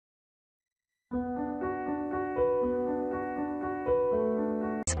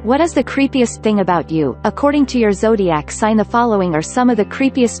What is the creepiest thing about you? According to your zodiac sign, the following are some of the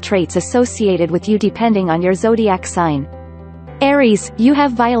creepiest traits associated with you depending on your zodiac sign. Aries, you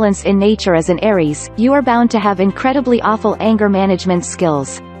have violence in nature. As an Aries, you are bound to have incredibly awful anger management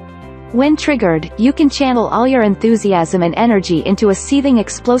skills. When triggered, you can channel all your enthusiasm and energy into a seething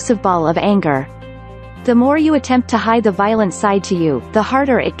explosive ball of anger. The more you attempt to hide the violent side to you, the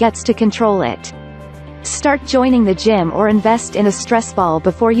harder it gets to control it. Start joining the gym or invest in a stress ball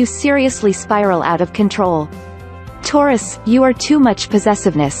before you seriously spiral out of control. Taurus, you are too much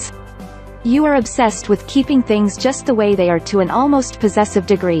possessiveness. You are obsessed with keeping things just the way they are to an almost possessive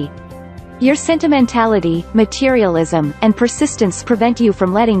degree. Your sentimentality, materialism, and persistence prevent you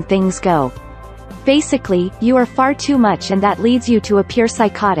from letting things go. Basically, you are far too much, and that leads you to appear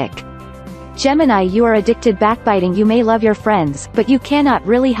psychotic. Gemini, you are addicted backbiting. You may love your friends, but you cannot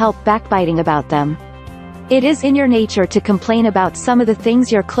really help backbiting about them. It is in your nature to complain about some of the things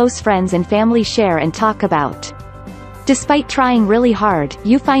your close friends and family share and talk about. Despite trying really hard,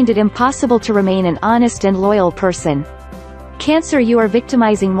 you find it impossible to remain an honest and loyal person. Cancer, you are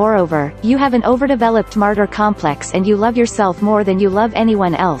victimizing. Moreover, you have an overdeveloped martyr complex and you love yourself more than you love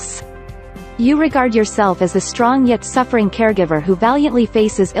anyone else. You regard yourself as the strong yet suffering caregiver who valiantly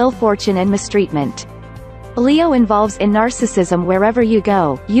faces ill fortune and mistreatment. Leo involves in narcissism. Wherever you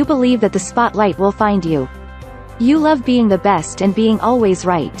go, you believe that the spotlight will find you. You love being the best and being always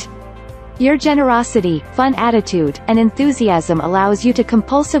right. Your generosity, fun attitude, and enthusiasm allows you to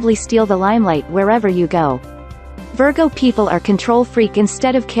compulsively steal the limelight wherever you go. Virgo, people are control freak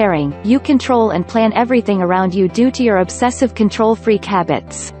instead of caring. You control and plan everything around you due to your obsessive control freak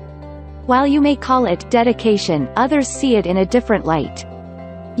habits. While you may call it dedication, others see it in a different light.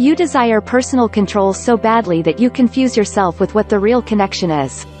 You desire personal control so badly that you confuse yourself with what the real connection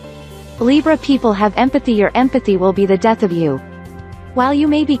is. Libra, people have empathy. Your empathy will be the death of you. While you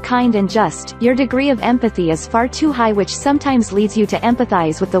may be kind and just, your degree of empathy is far too high, which sometimes leads you to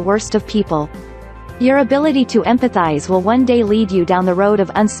empathize with the worst of people. Your ability to empathize will one day lead you down the road of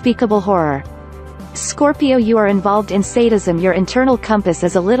unspeakable horror. Scorpio, you are involved in sadism. Your internal compass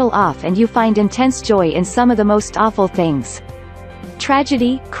is a little off and you find intense joy in some of the most awful things.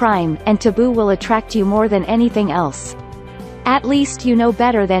 Tragedy, crime, and taboo will attract you more than anything else. At least you know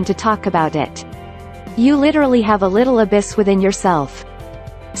better than to talk about it. You literally have a little abyss within yourself.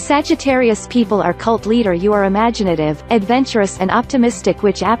 Sagittarius, people are cult leader. You are imaginative, adventurous and optimistic,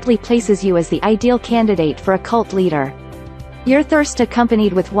 which aptly places you as the ideal candidate for a cult leader. Your thirst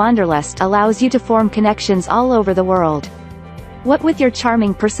accompanied with wanderlust allows you to form connections all over the world. What with your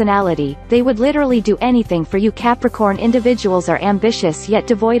charming personality, they would literally do anything for you. Capricorn, individuals are ambitious yet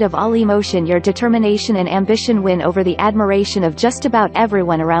devoid of all emotion. Your determination and ambition win over the admiration of just about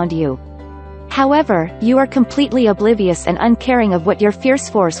everyone around you. However, you are completely oblivious and uncaring of what your fierce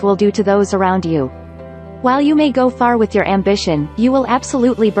force will do to those around you. While you may go far with your ambition, you will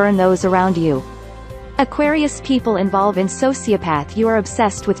absolutely burn those around you. Aquarius, people involve in sociopath. You are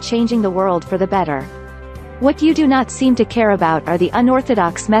obsessed with changing the world for the better. What you do not seem to care about are the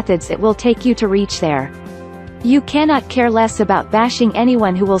unorthodox methods it will take you to reach there. You cannot care less about bashing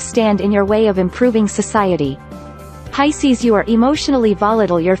anyone who will stand in your way of improving society. Pisces, you are emotionally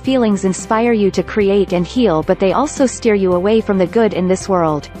volatile. Your feelings inspire you to create and heal, but they also steer you away from the good in this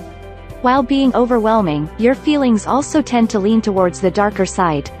world. While being overwhelming, your feelings also tend to lean towards the darker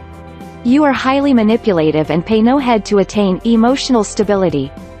side. You are highly manipulative and pay no heed to attain emotional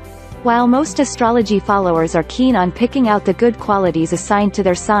stability. While most astrology followers are keen on picking out the good qualities assigned to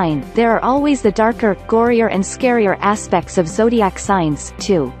their sign, there are always the darker, gorier and scarier aspects of zodiac signs,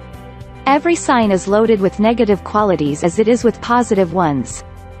 too. Every sign is loaded with negative qualities as it is with positive ones.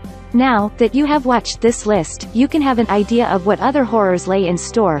 Now that you have watched this list, you can have an idea of what other horrors lay in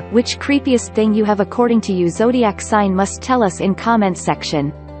store. Which creepiest thing you have according to you zodiac sign? Must tell us in comment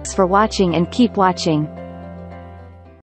section. Thanks for watching and keep watching.